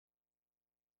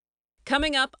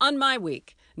Coming up on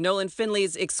MiWeek, Nolan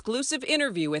Finley's exclusive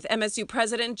interview with MSU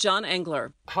President John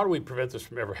Engler. How do we prevent this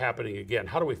from ever happening again?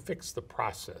 How do we fix the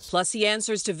process? Plus, he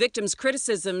answers to victims'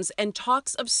 criticisms and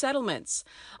talks of settlements.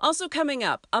 Also coming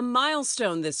up, a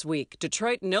milestone this week,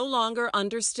 Detroit no longer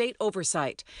under state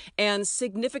oversight, and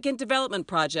significant development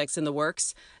projects in the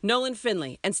works. Nolan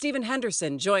Finley and Stephen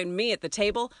Henderson join me at the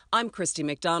table. I'm Christy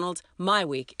McDonald.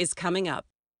 MiWeek is coming up.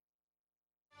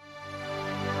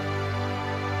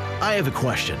 I have a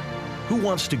question. Who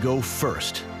wants to go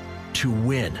first? To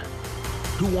win?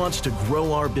 Who wants to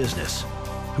grow our business?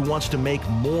 Who wants to make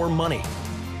more money?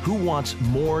 Who wants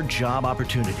more job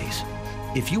opportunities?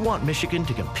 If you want Michigan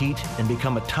to compete and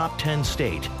become a top 10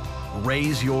 state,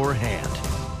 raise your hand.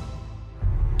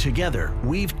 Together,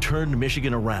 we've turned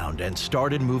Michigan around and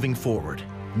started moving forward.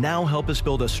 Now help us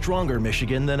build a stronger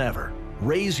Michigan than ever.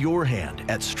 Raise your hand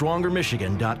at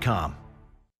strongermichigan.com.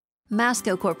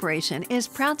 Masco Corporation is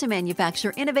proud to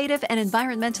manufacture innovative and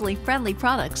environmentally friendly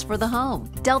products for the home.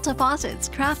 Delta faucets,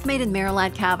 craft-made in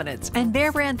Merillat cabinets, and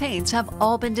Behr brand paints have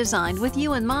all been designed with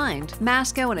you in mind.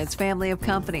 Masco and its family of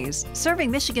companies, serving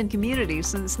Michigan communities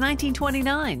since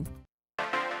 1929.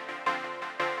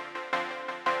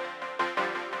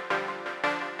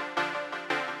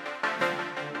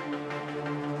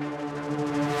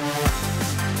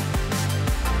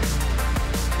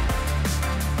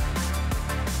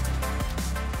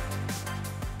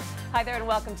 Hi there and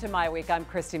welcome to MiWeek. I'm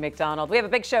Christy McDonald. We have a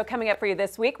big show coming up for you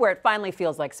this week where it finally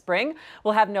feels like spring.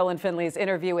 We'll have Nolan Finley's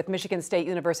interview with Michigan State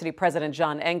University President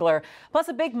John Engler, plus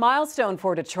a big milestone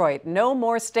for Detroit. No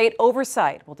more state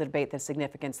oversight. We'll debate the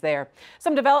significance there.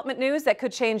 Some development news that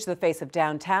could change the face of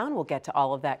downtown. We'll get to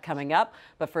all of that coming up.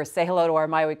 But first, say hello to our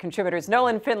MiWeek contributors,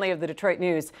 Nolan Finley of the Detroit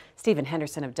News, Stephen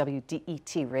Henderson of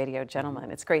WDET Radio.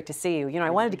 Gentlemen, it's great to see you. You know,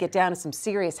 I wanted to get down to some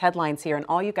serious headlines here, and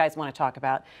all you guys want to talk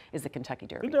about is the Kentucky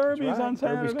Derby. The Derby's on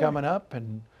Saturday. Derby's coming up,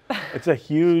 and it's a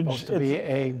huge. Supposed to be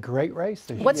a great race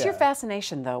this year. What's your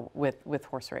fascination, though, with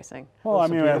horse racing? Well, I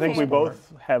mean, I think we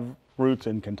both have roots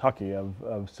in Kentucky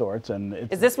of sorts, and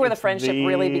is this where the friendship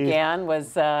really began?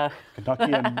 Was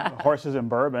Kentucky and horses and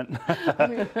bourbon? I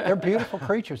mean, they're beautiful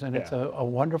creatures, and it's a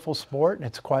wonderful sport, and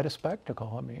it's quite a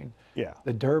spectacle. I mean,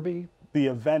 the Derby. The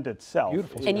event itself.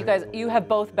 Beautiful. And you have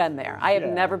both been there. I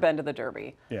have never been to the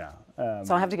Derby. Yeah.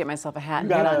 So I'll have to get myself a hat and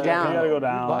get on down. You gotta go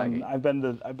down. I've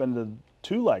been to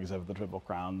two legs of the Triple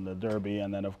Crown, the Derby,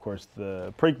 and then of course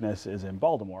the Preakness is in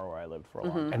Baltimore, where I lived for a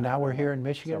long time. And now we're here in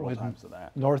Michigan with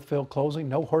Northfield closing.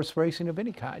 No horse racing of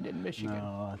any kind in Michigan.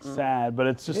 No, it's sad, but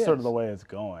it's just sort of the way it's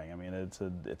going. I mean, it's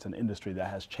an industry that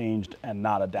has changed and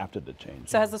not adapted to change.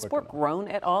 So has the sport grown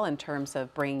at all in terms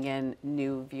of bringing in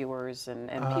new viewers and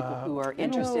people who are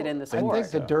interested in the sport? I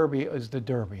think the Derby is the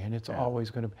Derby, and it's always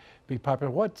going to be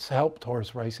popular. What's helped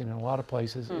horse racing in a lot of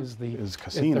places is the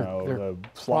casino, the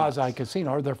quasi-casino,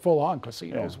 or they're full-on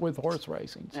casinos with horse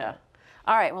racing. So. Yeah.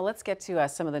 All right, well, let's get to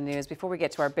some of the news. Before we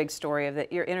get to our big story of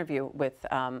your interview with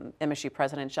MSU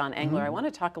President John Engler, I want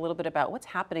to talk a little bit about what's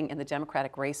happening in the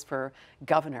Democratic race for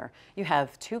governor. You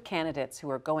have two candidates who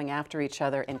are going after each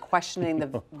other and questioning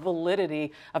the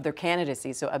validity of their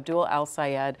candidacy. So Abdul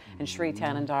Al-Sayed and Sri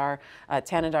Tanandar.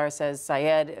 Tanandar says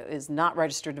Sayed is not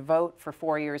registered to vote for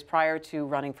 4 years prior to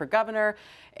running for governor.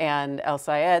 And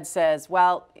Al-Sayed says,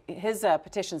 well, his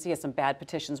petitions, he has some bad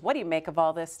petitions. What do you make of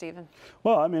all this, Stephen?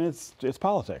 Well, I mean, it's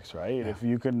politics, right? Yeah. If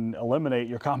you can eliminate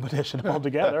your competition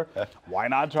altogether, why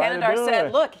not try to do it? Tanandar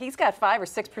said, look, he's got 5 or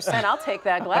 6%. I'll take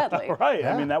that gladly. Right.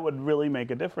 Yeah. I mean, that would really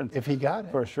make a difference. If he got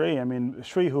it. For Sri. I mean,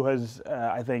 Sri, who has,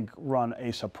 I think, run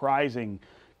a surprising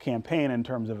campaign in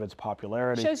terms of its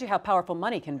popularity. It shows you how powerful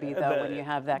money can be, though, when you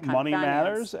have that kind money of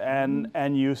matters,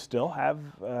 and you still have,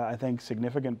 I think,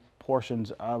 significant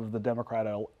portions of the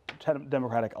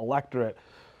Democratic electorate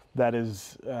that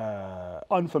is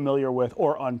unfamiliar with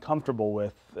or uncomfortable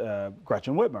with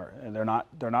Gretchen Whitmer, and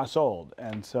they're not sold.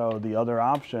 And so the other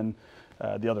option,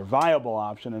 the other viable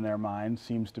option in their mind,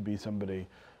 seems to be somebody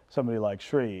like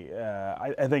Sri.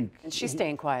 I think. And she's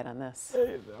staying quiet on this.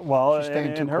 Well, she's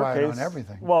staying too quiet on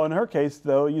everything. Well, in her case,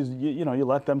 though, you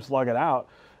let them slug it out.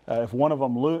 If one of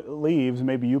them leaves,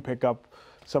 maybe you pick up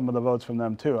some of the votes from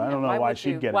them too. I don't know why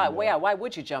she'd get into it. Why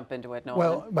would you jump into it, Nolan?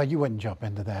 Well, but you wouldn't jump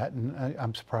into that, and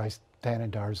I'm surprised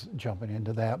Tanandar's jumping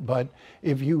into that. But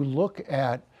if you look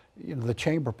at the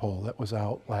chamber poll that was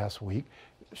out last week,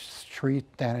 Sri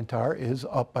Tanandar is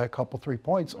up by a couple, 3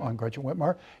 points on Gretchen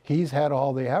Whitmer. He's had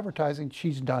all the advertising.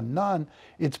 She's done none.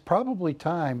 It's probably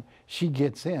time she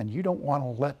gets in. You don't want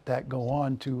to let that go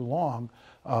on too long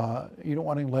You don't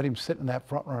want to let him sit in that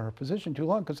front runner position too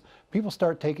long, because people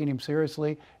start taking him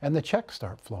seriously and the checks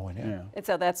start flowing in. Yeah. And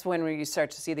so that's when you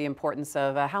start to see the importance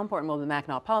of how important will the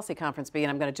Mackinac Policy Conference be. And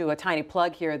I'm going to do a tiny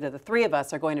plug here that the three of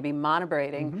us are going to be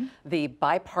moderating the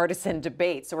bipartisan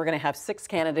debate. So we're going to have 6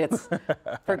 candidates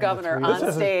for governor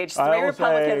on stage, 3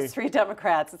 Republicans, 3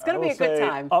 Democrats. It's going to be a good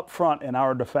time. Up front, in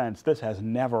our defense, this has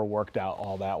never worked out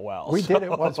all that well. We did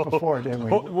it once before, didn't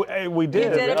we? We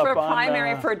did. You did it for a up on,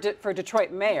 primary for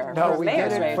Detroit mayor. No, for we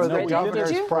mayor's did it race, for the right? governor's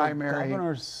Did you? primary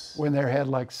when they had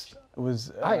like, It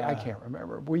was. I can't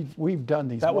remember. We've done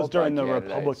these. That was during the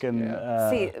multi-candidates. Republican. Yeah.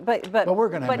 See, but we're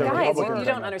gonna have the guys, Republican you run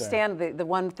don't out understand the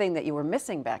one thing that you were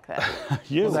missing back then.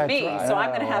 You. Well, that's Me, right. so I'm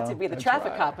going to have to be the That's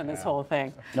traffic right. cop in this whole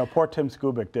thing. No, poor Tim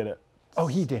Skubic did it. Oh,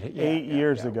 he did it. Yeah, 8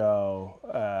 years ago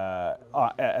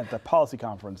at the policy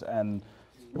conference, and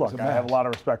look, I have a lot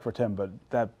of respect for Tim, but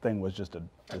that thing was just a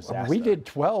disaster. We did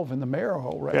 12 in the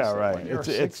mayoral race. Yeah, right. When you were It's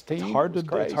 16, hard to it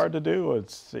was it's hard to do.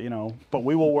 It's but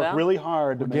we will work Well, really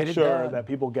hard to we'll make get it sure done. that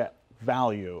people get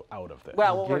value out of this.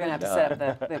 Well, we're get going to have it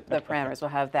to set up the parameters. We'll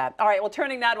have that. All right, well,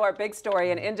 turning now to our big story,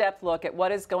 an in-depth look at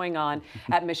what is going on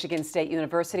at Michigan State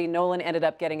University. Nolan ended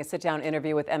up getting a sit-down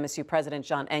interview with MSU President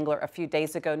John Engler a few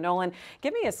days ago. Nolan,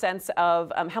 give me a sense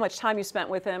of how much time you spent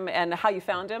with him and how you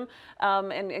found him,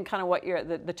 and kind of what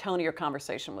the tone of your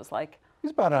conversation was like. He's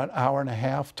about an hour and a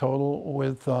half total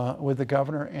with the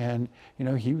governor, and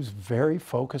he was very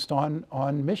focused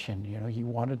on mission. He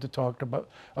wanted to talk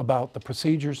about the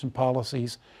procedures and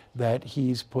policies that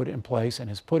he's put in place and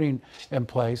is putting in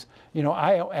place.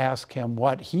 I asked him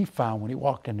what he found when he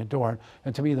walked in the door,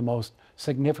 and to me the most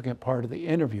significant part of the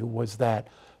interview was that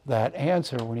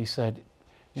answer when he said,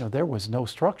 there was no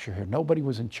structure here. Nobody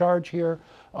was in charge here.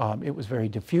 It was very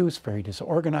diffuse, very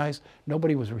disorganized.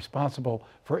 Nobody was responsible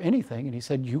for anything. And he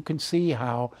said, you can see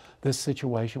how this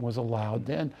situation was allowed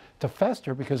then to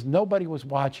fester because nobody was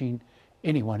watching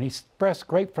anyone. He expressed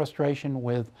great frustration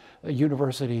with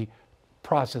university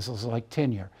processes like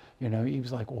tenure. He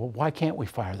was like, well, why can't we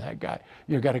fire that guy?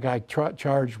 You've got a guy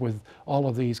charged with all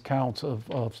of these counts of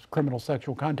criminal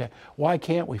sexual contact. Why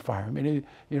can't we fire him? And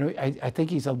I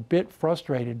think he's a bit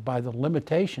frustrated by the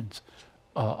limitations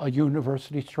a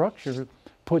university structure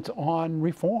puts on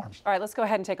reform. All right, let's go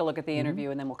ahead and take a look at the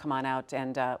interview, and then we'll come on out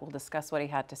and we'll discuss what he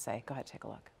had to say. Go ahead, take a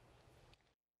look.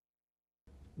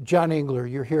 John Engler,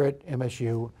 you're here at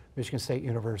MSU, Michigan State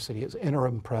University, as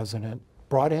interim president,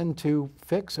 brought in to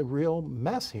fix a real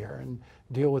mess here and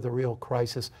deal with a real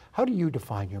crisis. How do you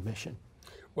define your mission?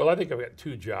 Well, I think I've got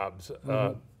 2 jobs.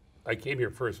 I came here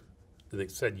first. They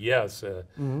said yes.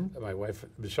 My wife,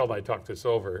 Michelle, and I talked this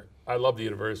over. I love the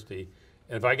university.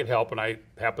 And if I could help, and I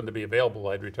happened to be available,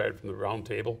 I'd retired from the round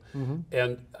table.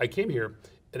 And I came here,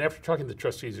 and after talking to the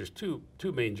trustees, there's two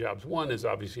main jobs. One is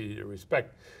obviously to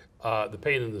respect the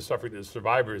pain and the suffering that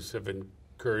survivors have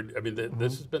incurred. I mean,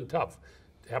 this has been tough.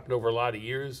 It happened over a lot of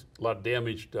years, a lot of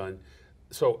damage done.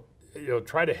 So,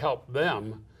 try to help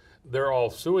them. They're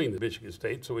all suing the Michigan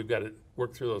State, so we've got to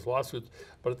work through those lawsuits.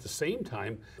 But at the same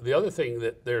time, the other thing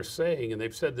that they're saying, and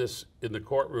they've said this in the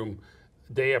courtroom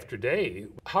day after day,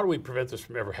 how do we prevent this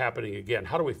from ever happening again?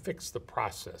 How do we fix the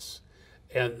process?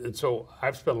 And so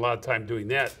I've spent a lot of time doing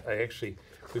that.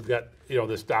 We've got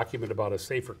this document about a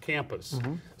safer campus.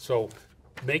 So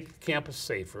make the campus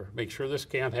safer, make sure this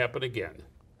can't happen again.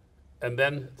 And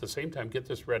then at the same time, get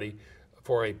this ready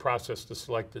for a process to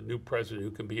select a new president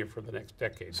who can be here for the next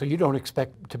decade. So you don't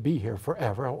expect to be here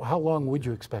forever. How long would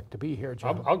you expect to be here,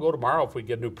 John? I'll go tomorrow if we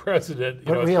get a new president.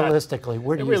 But realistically,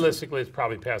 where do you... Realistically, it's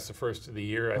probably past the first of the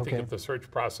year. I think Okay. if the search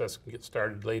process can get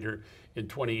started later in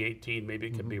 2018, maybe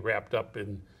it can be wrapped up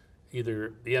in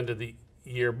either the end of the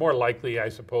year, more likely, I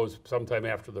suppose, sometime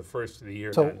after the first of the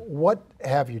year. So what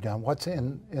have you done? What's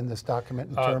in this document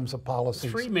in terms of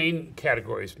policies? 3 main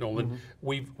categories, Nolan.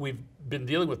 We've been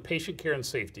dealing with patient care and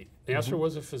safety. Nassar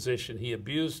was a physician. He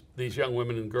abused these young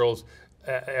women and girls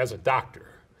as a doctor.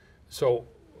 So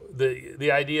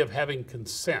the idea of having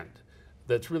consent,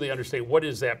 that's really understanding what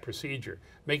is that procedure,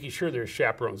 making sure there's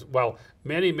chaperones. While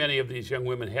many of these young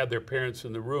women had their parents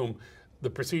in the room, the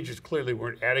procedures clearly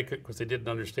weren't adequate because they didn't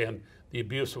understand the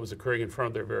abuse that was occurring in front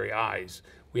of their very eyes.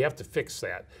 We have to fix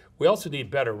that. We also need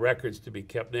better records to be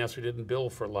kept. Nassar didn't bill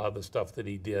for a lot of the stuff that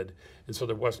he did, and so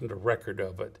there wasn't a record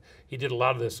of it. He did a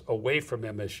lot of this away from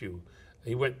MSU.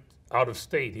 He went out of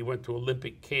state. He went to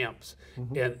Olympic camps,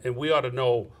 and we ought to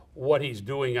know what he's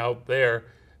doing out there,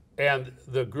 and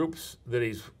the groups that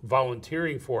he's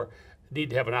volunteering for need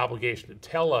to have an obligation to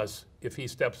tell us if he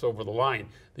steps over the line.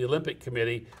 The Olympic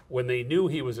Committee, when they knew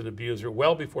he was an abuser,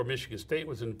 well before Michigan State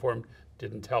was informed,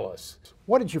 didn't tell us.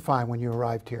 What did you find when you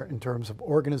arrived here in terms of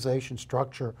organization,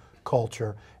 structure,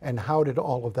 culture, and how did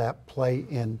all of that play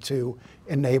into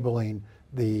enabling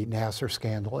the Nassar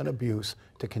scandal and abuse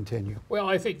to continue? Well,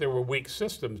 I think there were weak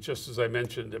systems, just as I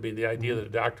mentioned. I mean, the idea that a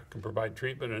doctor can provide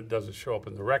treatment and it doesn't show up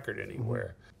in the record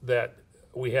anywhere. That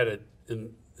we had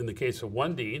in the case of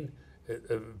one dean,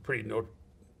 a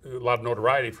lot of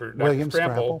notoriety for Dr. William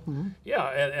Strample. Strample. Yeah,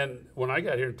 and when I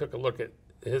got here and took a look at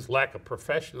his lack of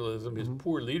professionalism, his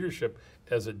poor leadership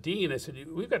as a dean, I said,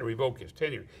 we've got to revoke his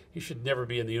tenure. He should never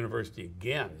be in the university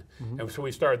again. And so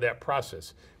we started that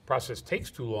process. Process takes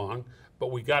too long, but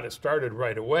we got it started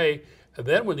right away. And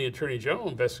then when the Attorney General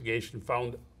investigation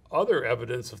found other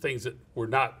evidence of things that were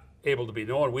not able to be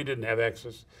known, we didn't have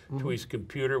access to his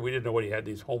computer. We didn't know what he had,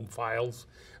 these home files.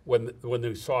 When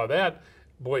they saw that,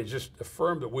 boy, it just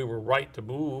affirmed that we were right to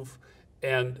move.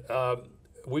 And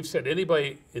we've said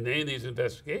anybody in any of these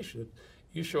investigations,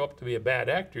 you show up to be a bad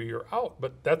actor, you're out.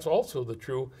 But that's also the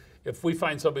true. If we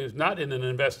find somebody who's not in an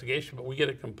investigation, but we get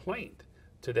a complaint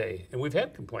today, and we've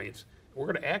had complaints, we're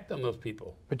going to act on those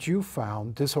people. But you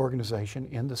found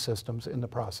disorganization in the systems, in the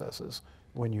processes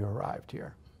when you arrived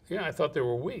here. Yeah, I thought they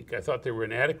were weak. I thought they were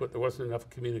inadequate. There wasn't enough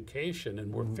communication,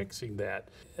 and we're fixing that.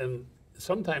 And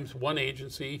sometimes one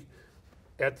agency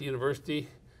at the university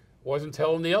wasn't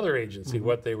telling the other agency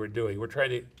what they were doing. We're trying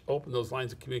to open those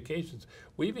lines of communications.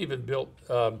 We've even built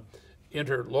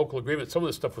interlocal agreements. Some of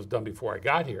this stuff was done before I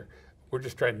got here. We're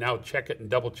just trying to now check it and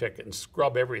double check it and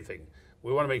scrub everything.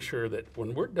 We want to make sure that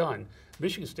when we're done,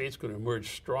 Michigan State's going to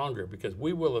emerge stronger because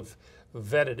we will have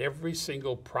vetted every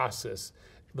single process.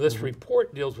 This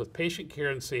report deals with patient care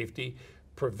and safety,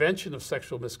 prevention of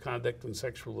sexual misconduct and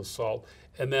sexual assault,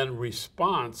 and then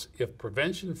response. If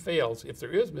prevention fails, if there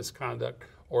is misconduct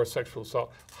or sexual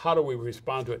assault, how do we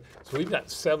respond to it? So we've got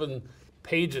 7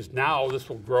 pages now. This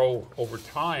will grow over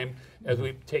time as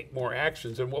we take more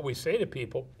actions. And what we say to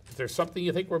people, if there's something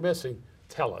you think we're missing,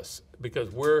 tell us,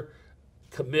 because we're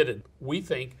committed. We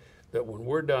think that when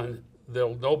we're done,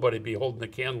 there'll nobody be holding a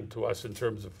candle to us in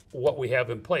terms of what we have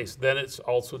in place. Then it's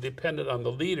also dependent on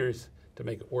the leaders to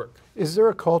make it work. Is there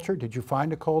a culture, did you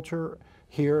find a culture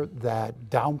here that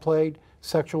downplayed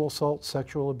sexual assault,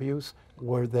 sexual abuse?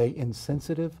 Were they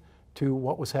insensitive to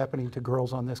what was happening to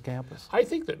girls on this campus? I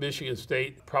think that Michigan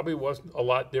State probably wasn't a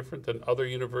lot different than other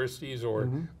universities or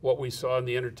what we saw in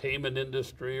the entertainment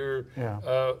industry or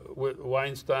with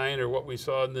Weinstein or what we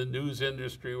saw in the news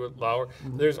industry with Lauer.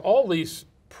 There's all these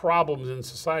problems in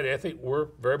society. I think we're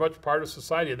very much part of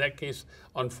society. In that case,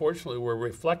 unfortunately, we're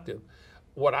reflective.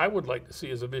 What I would like to see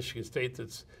is a Michigan State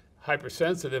that's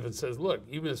hypersensitive and says, look,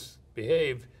 you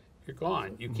misbehave, you're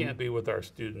gone. You can't be with our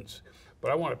students. But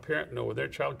I want a parent to know when their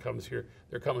child comes here,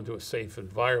 they're coming to a safe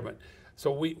environment.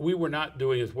 So we were not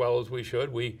doing as well as we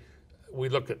should. We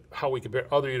looked at how we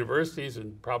compare other universities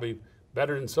and probably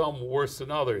better than some, worse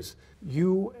than others.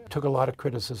 You took a lot of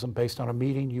criticism based on a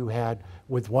meeting you had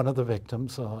with one of the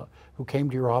victims who came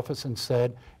to your office and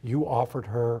said you offered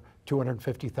her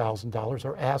 $250,000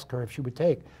 or asked her if she would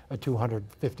take a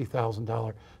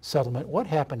 $250,000 settlement. What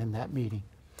happened in that meeting?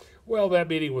 Well, that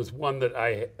meeting was one that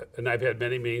I've had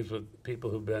many meetings with people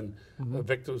who've been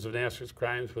victims of Nassar's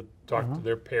crimes, with talked to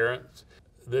their parents.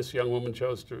 This young woman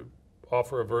chose to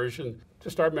offer a version.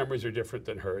 Just our memories are different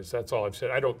than hers. That's all I've said.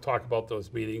 I don't talk about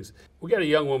those meetings. We got a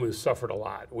young woman who suffered a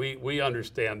lot. We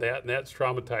understand that, and that's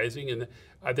traumatizing, and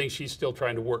I think she's still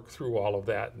trying to work through all of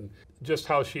that. And just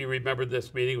how she remembered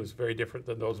this meeting was very different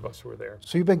than those of us who were there.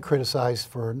 So you've been criticized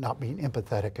for not being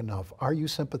empathetic enough. Are you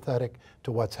sympathetic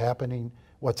to what's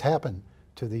happened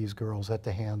to these girls at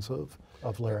the hands of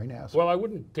Larry Nassar? Well, I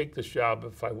wouldn't take this job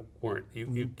if I weren't.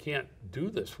 You can't do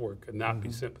this work and not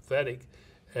be sympathetic.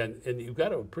 And you've got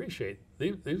to appreciate,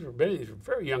 these were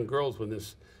very young girls when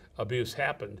this abuse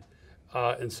happened.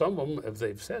 And some of them, as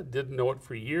they've said, didn't know it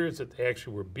for years that they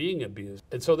actually were being abused.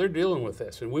 And so they're dealing with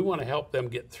this, and we want to help them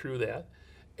get through that.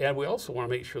 And we also want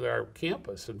to make sure that our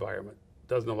campus environment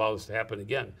doesn't allow this to happen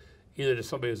again, either to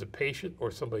somebody who's a patient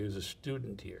or somebody who's a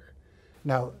student here.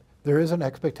 Now, there is an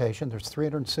expectation. There's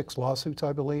 306 lawsuits,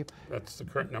 I believe. That's the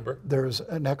current number. There's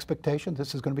an expectation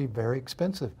this is going to be very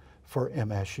expensive for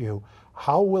MSU.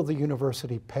 How will the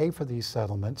university pay for these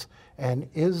settlements, and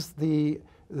is the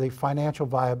financial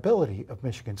viability of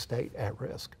Michigan State at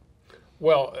risk?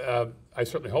 Well, I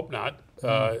certainly hope not,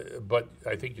 but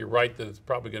I think you're right that it's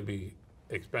probably going to be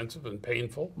expensive and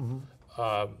painful.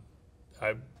 I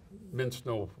mince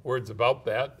no words about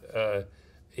that.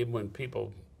 Even when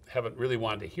people haven't really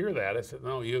wanted to hear that, I said,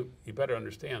 no, you better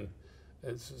understand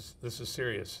This is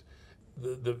serious.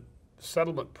 The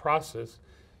settlement process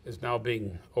is now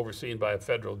being overseen by a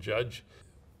federal judge.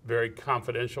 Very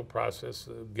confidential process,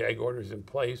 gag orders in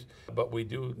place, but we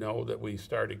do know that we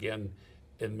start again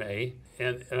in May.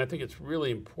 And I think it's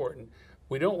really important.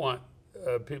 We don't want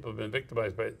people who've been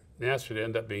victimized by NASA to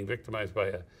end up being victimized by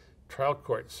a trial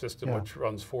court system which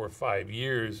runs 4 or 5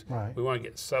 years. Right. We want to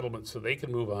get settlements so they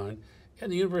can move on.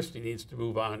 And the university needs to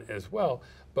move on as well,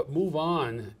 but move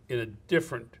on with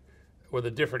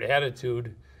a different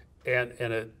attitude and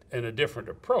a different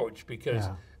approach, because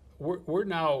we're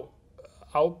now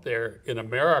out there in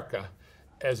America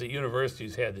as the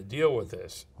universities had to deal with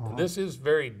this. This is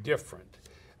very different,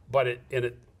 but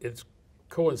it's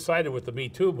coincided with the Me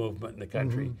Too movement in the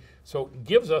country. So it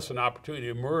gives us an opportunity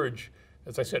to emerge,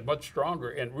 as I said, much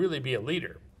stronger and really be a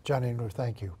leader. John Engler,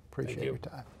 thank you. Appreciate your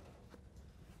time.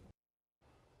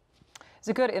 It's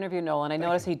a good interview, Nolan. I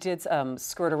noticed he did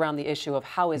skirt around the issue of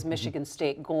how is Michigan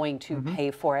State going to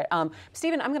pay for it.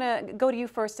 Stephen, I'm going to go to you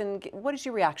first. And what is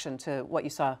your reaction to what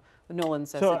you saw with Nolan's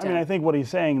So, I mean, I think what he's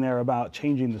saying there about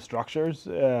changing the structures,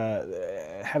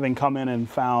 having come in and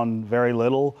found very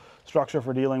little structure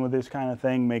for dealing with this kind of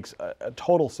thing, makes a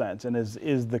total sense, and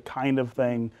is the kind of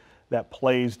thing that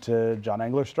plays to John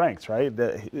Engler's strengths, right?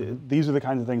 These are the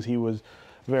kinds of things he was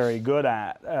very good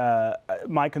at.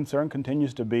 My concern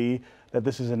continues to be that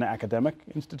this is an academic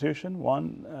institution,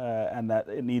 one, and that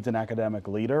it needs an academic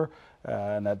leader,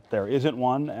 and that there isn't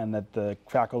one, and that the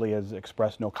faculty has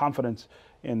expressed no confidence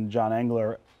in John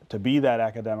Engler to be that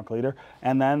academic leader.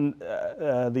 And then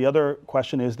the other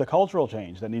question is the cultural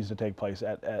change that needs to take place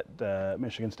at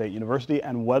Michigan State University,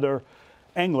 and whether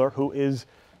Engler, who is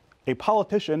a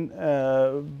politician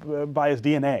by his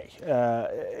DNA,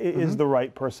 is the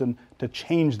right person to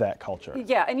change that culture.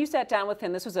 Yeah, and you sat down with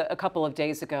him. This was a couple of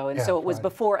days ago, and so it was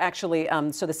before actually,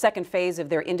 so the second phase of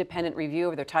their independent review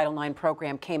of their Title IX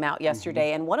program came out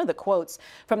yesterday, and one of the quotes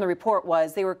from the report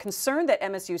was they were concerned that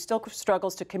MSU still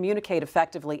struggles to communicate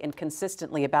effectively and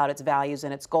consistently about its values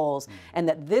and its goals, and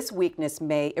that this weakness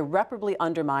may irreparably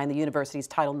undermine the university's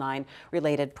Title IX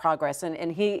related progress.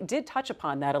 And he did touch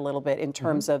upon that a little bit in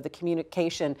terms of the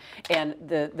communication and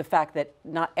the fact that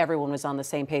not everyone was on the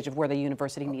same page of where the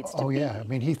university needs to be. Oh yeah, I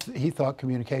mean, he thought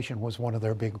communication was one of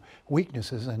their big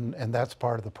weaknesses, and that's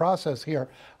part of the process here.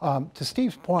 To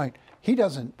Steve's point, he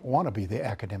doesn't want to be the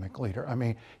academic leader. I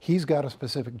mean, he's got a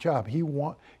specific job.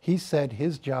 He said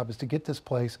his job is to get this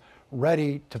place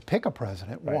ready to pick a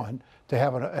president, one, to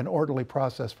have an orderly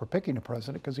process for picking a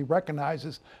president, because he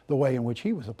recognizes the way in which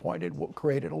he was appointed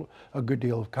created a good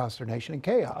deal of consternation and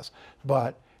chaos.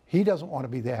 But he doesn't want to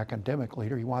be the academic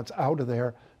leader. He wants out of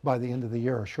there by the end of the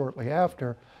year or shortly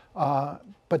after.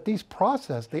 But these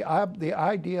the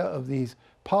idea of these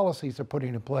policies they're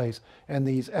putting in place and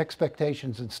these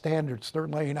expectations and standards they're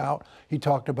laying out. He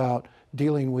talked about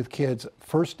dealing with kids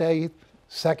first day,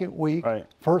 second week,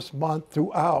 first month,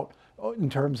 throughout, in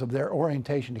terms of their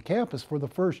orientation to campus for the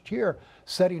first year,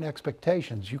 setting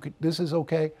expectations. This is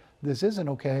okay, this isn't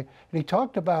okay. And he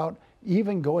talked about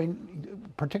even going,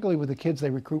 particularly with the kids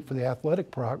they recruit for the athletic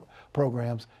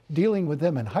programs, dealing with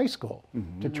them in high school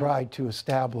to try to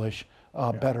establish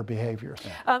better behaviors.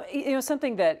 You know,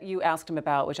 something that you asked him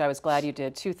about, which I was glad you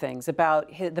did, two things,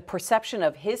 about the perception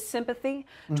of his sympathy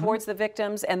towards the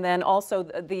victims, and then also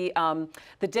the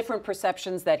different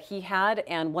perceptions that he had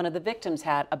and one of the victims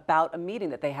had about a meeting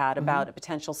that they had about a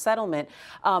potential settlement.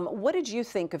 What did you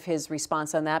think of his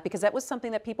response on that? Because that was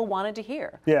something that people wanted to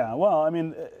hear. Yeah, well, I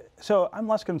mean, so I'm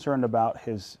less concerned about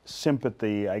his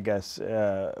sympathy, I guess,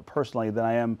 personally, than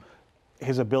I am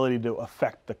his ability to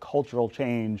affect the cultural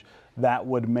change that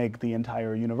would make the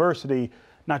entire university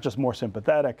not just more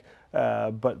sympathetic,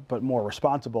 but more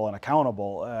responsible and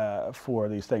accountable for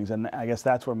these things. And I guess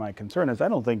that's where my concern is. I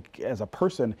don't think as a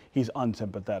person he's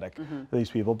unsympathetic to these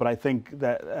people, but I think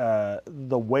that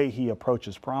the way he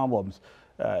approaches problems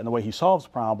and the way he solves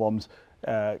problems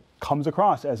comes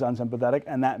across as unsympathetic.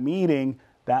 And that meeting,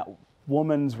 that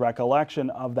woman's recollection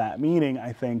of that meeting,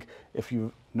 I think if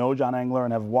you know John Engler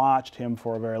and have watched him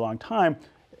for a very long time,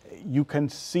 you can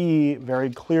see very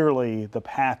clearly the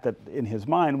path that in his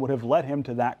mind would have led him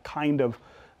to that kind of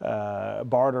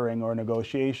bartering or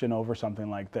negotiation over something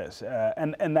like this.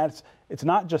 And it's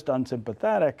not just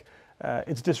unsympathetic,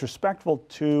 it's disrespectful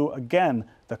to, again,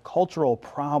 the cultural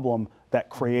problem that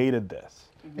created this.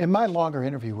 In my longer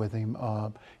interview with him,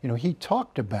 you know, he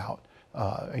talked about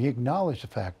he acknowledged the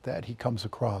fact that he comes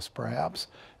across perhaps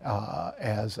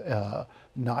as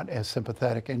not as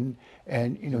sympathetic, and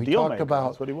he talked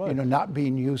about not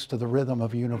being used to the rhythm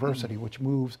of a university, which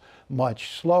moves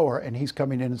much slower, and he's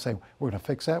coming in and saying, we're going to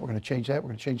fix that, we're going to change that, we're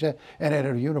going to change that. And at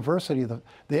a university,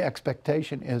 the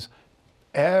expectation is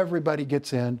everybody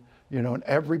gets in, and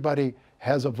everybody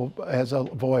has a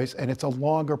voice, and it's a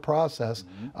longer process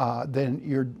than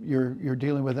you're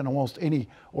dealing with in almost any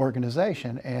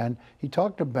organization. And he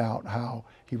talked about how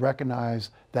he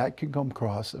recognized that can come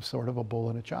across as sort of a bull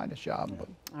in a china shop. Yeah.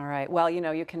 All right. Well,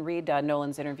 you can read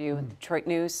Nolan's interview in Detroit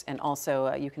News, and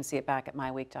also you can see it back at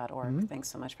MiWeek.org. Thanks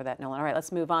so much for that, Nolan. All right,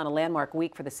 let's move on. A landmark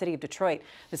week for the city of Detroit.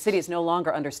 The city is no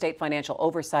longer under state financial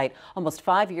oversight almost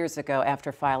 5 years ago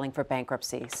after filing for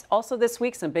bankruptcy. Also this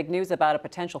week, some big news about a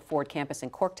potential Ford campus in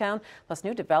Corktown, plus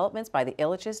new developments by the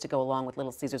Illiches to go along with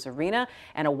Little Caesars Arena,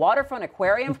 and a waterfront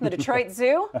aquarium from the Detroit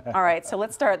Zoo. All right, so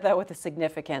let's start, though, with the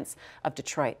significance of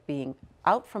Detroit being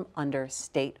out from under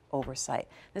state oversight.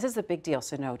 This is a big deal.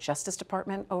 So no Justice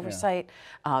Department oversight,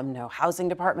 no Housing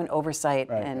Department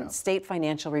oversight, and State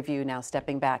Financial Review now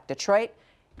stepping back. Detroit,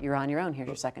 you're on your own. Here's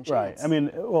your second chance. Right. I mean,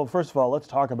 well, first of all, let's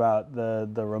talk about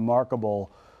the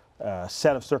remarkable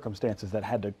set of circumstances that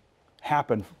had to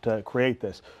happen to create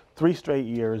this. 3 straight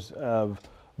years of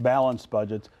balanced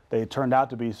budgets. They turned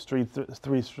out to be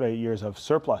 3 straight years of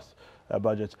surplus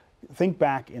budgets. Think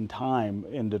back in time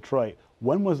in Detroit.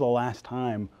 When was the last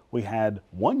time we had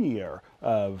 1 year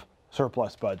of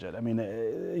surplus budget? I mean,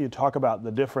 you talk about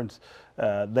the difference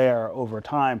there over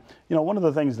time. One of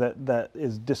the things that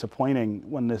is disappointing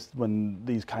when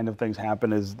these kind of things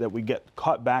happen is that we get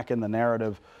caught back in the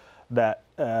narrative that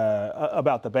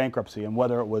about the bankruptcy and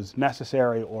whether it was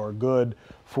necessary or good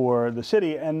for the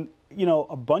city. And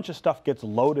a bunch of stuff gets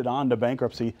loaded onto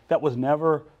bankruptcy that was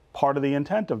never part of the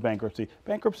intent of bankruptcy.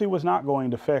 Bankruptcy was not going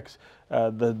to fix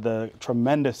the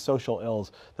tremendous social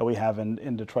ills that we have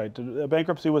in Detroit.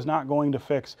 Bankruptcy was not going to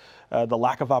fix the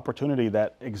lack of opportunity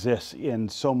that exists in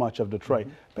so much of Detroit.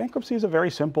 Bankruptcy is a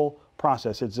very simple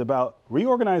process. It's about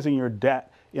reorganizing your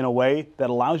debt in a way that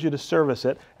allows you to service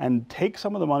it and take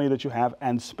some of the money that you have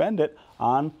and spend it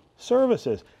on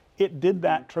services. It did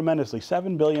that tremendously.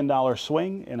 $7 billion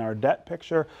swing in our debt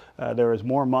picture. There is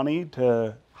more money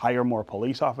to hire more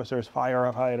police officers,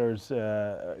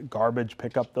 firefighters, garbage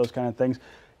pickup, those kind of things.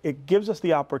 It gives us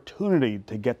the opportunity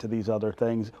to get to these other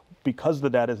things because the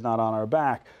debt is not on our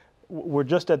back. We're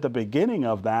just at the beginning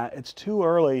of that. It's too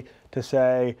early to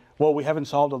say, well, we haven't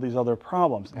solved all these other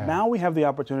problems. Yeah. Now we have the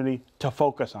opportunity to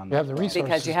focus on that.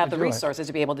 Because you have the resources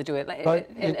to be able to do it.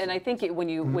 And I think when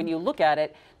you look at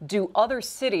it, do other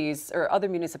cities or other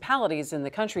municipalities in the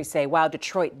country say, wow,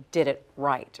 Detroit did it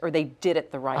right, or they did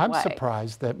it the right way? I'm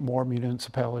surprised that more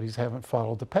municipalities haven't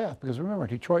followed the path, because remember,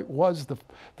 Detroit was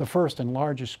the first and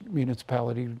largest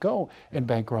municipality to go in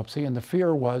bankruptcy, and the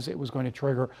fear was it was going to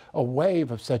trigger a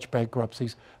wave of such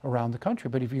bankruptcies around the country.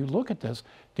 But if you look at this,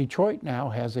 Detroit now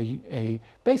has a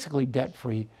basically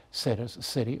debt-free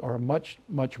city, or a much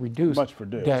reduced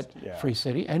debt-free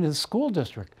city. And in the school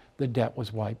district, the debt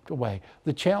was wiped away.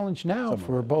 The challenge now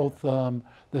for both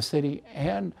the city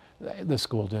and the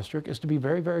school district is to be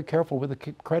very, very careful with the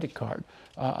credit card.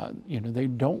 They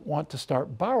don't want to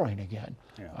start borrowing again.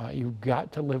 Yeah. You've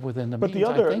got to live within the means.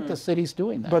 I think the city's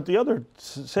doing that. But the other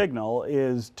signal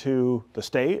is to the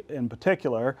state in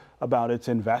particular about its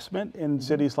investment in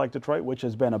cities like Detroit, which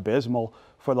has been abysmal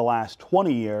for the last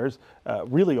 20 years,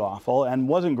 really awful, and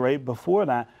wasn't great before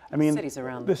that. I mean, cities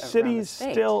around the cities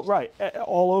still,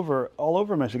 all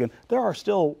over Michigan, there are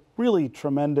still really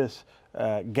tremendous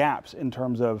gaps in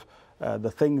terms of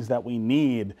the things that we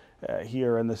need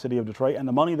here in the city of Detroit and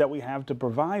the money that we have to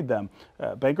provide them.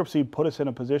 Bankruptcy put us in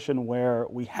a position where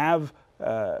we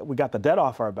got the debt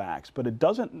off our backs, but it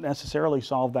doesn't necessarily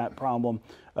solve that problem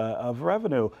of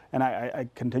revenue. And I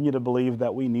continue to believe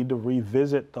that we need to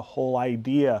revisit the whole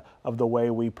idea of the way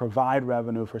we provide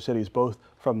revenue for cities, both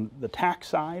from the tax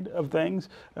side of things,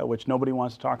 which nobody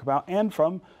wants to talk about, and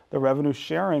from the revenue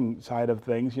sharing side of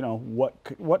things.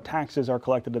 What taxes are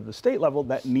collected at the state level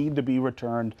that need to be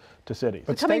returned to cities.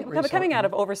 But coming out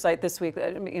of Oversight this week,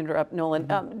 let me interrupt,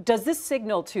 Nolan, does this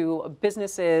signal to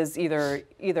businesses either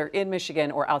in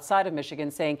Michigan or outside of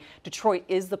Michigan saying Detroit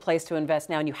is the place to invest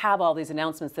now, and you have all these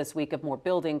announcements announcements this week of more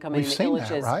building coming We've in the seen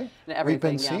villages that, right? and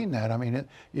everything. We've been seeing that. I mean,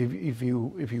 if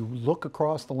you look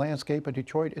across the landscape of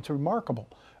Detroit, it's remarkable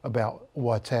about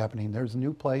what's happening. There's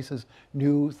new places,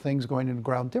 new things going into the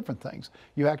ground, different things.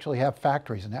 You actually have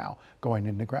factories now going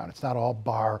into the ground. It's not all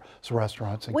bars,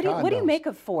 restaurants, and condos. What do you make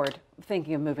of Ford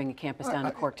thinking of moving a campus down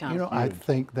to Corktown? You know, I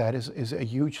think that is a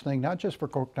huge thing, not just for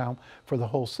Corktown, for the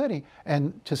whole city.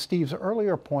 And to Steve's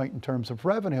earlier point in terms of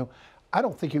revenue, I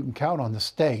don't think you can count on the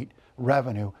state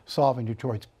revenue solving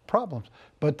Detroit's problems,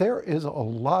 but there is a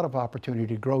lot of opportunity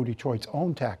to grow Detroit's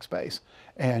own tax base.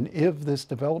 And if this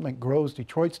development grows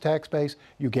Detroit's tax base,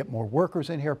 you get more workers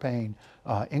in here paying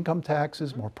income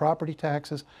taxes, more property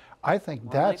taxes. I think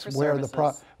that's where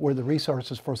the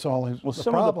resources for solving the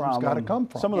problems got to come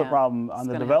from. Some of the problem on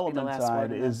the development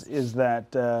side is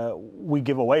that we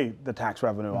give away the tax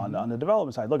revenue on the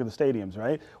development side. Look at the stadiums,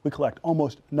 right? We collect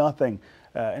almost nothing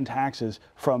in taxes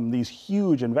from these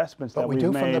huge investments that we've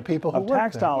made from the people who of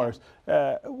tax work dollars.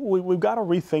 We've got to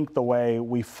rethink the way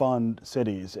we fund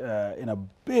cities in a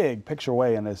big picture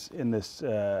way in this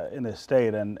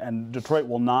state, and Detroit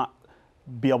will not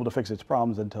be able to fix its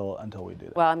problems until we do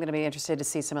that. Well, I'm going to be interested to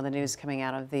see some of the news coming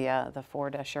out of the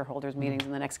Ford shareholders meetings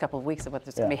in the next couple of weeks of what's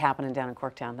going to be happening down in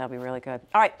Corktown. That'll be really good.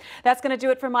 All right, that's going to do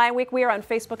it for My Week. We are on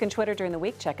Facebook and Twitter during the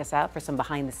week. Check us out for some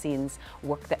behind-the-scenes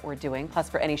work that we're doing. Plus,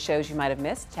 for any shows you might have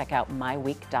missed, check out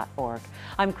MiWeek.org.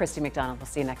 I'm Christy McDonald. We'll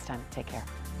see you next time. Take care.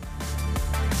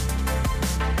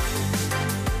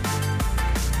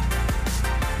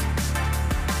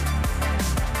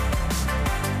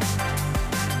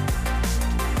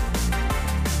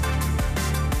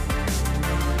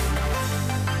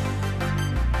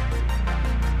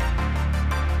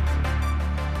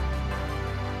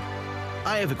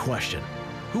 I have a question.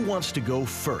 Who wants to go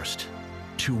first?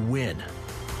 To win?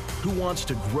 Who wants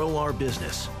to grow our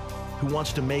business? Who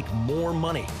wants to make more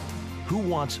money? Who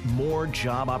wants more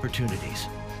job opportunities?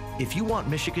 If you want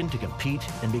Michigan to compete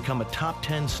and become a top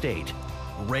 10 state,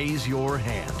 raise your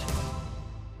hand.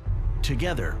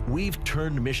 Together, we've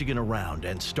turned Michigan around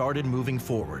and started moving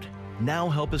forward. Now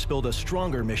help us build a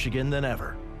stronger Michigan than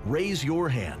ever. Raise your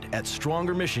hand at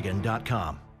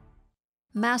strongermichigan.com.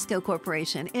 Masco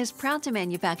Corporation is proud to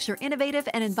manufacture innovative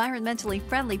and environmentally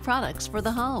friendly products for the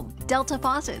home. Delta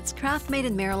faucets, craft-made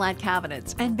in Merillat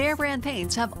cabinets, and Behr brand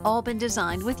paints have all been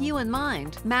designed with you in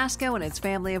mind. Masco and its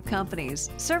family of companies,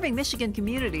 serving Michigan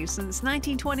communities since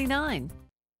 1929.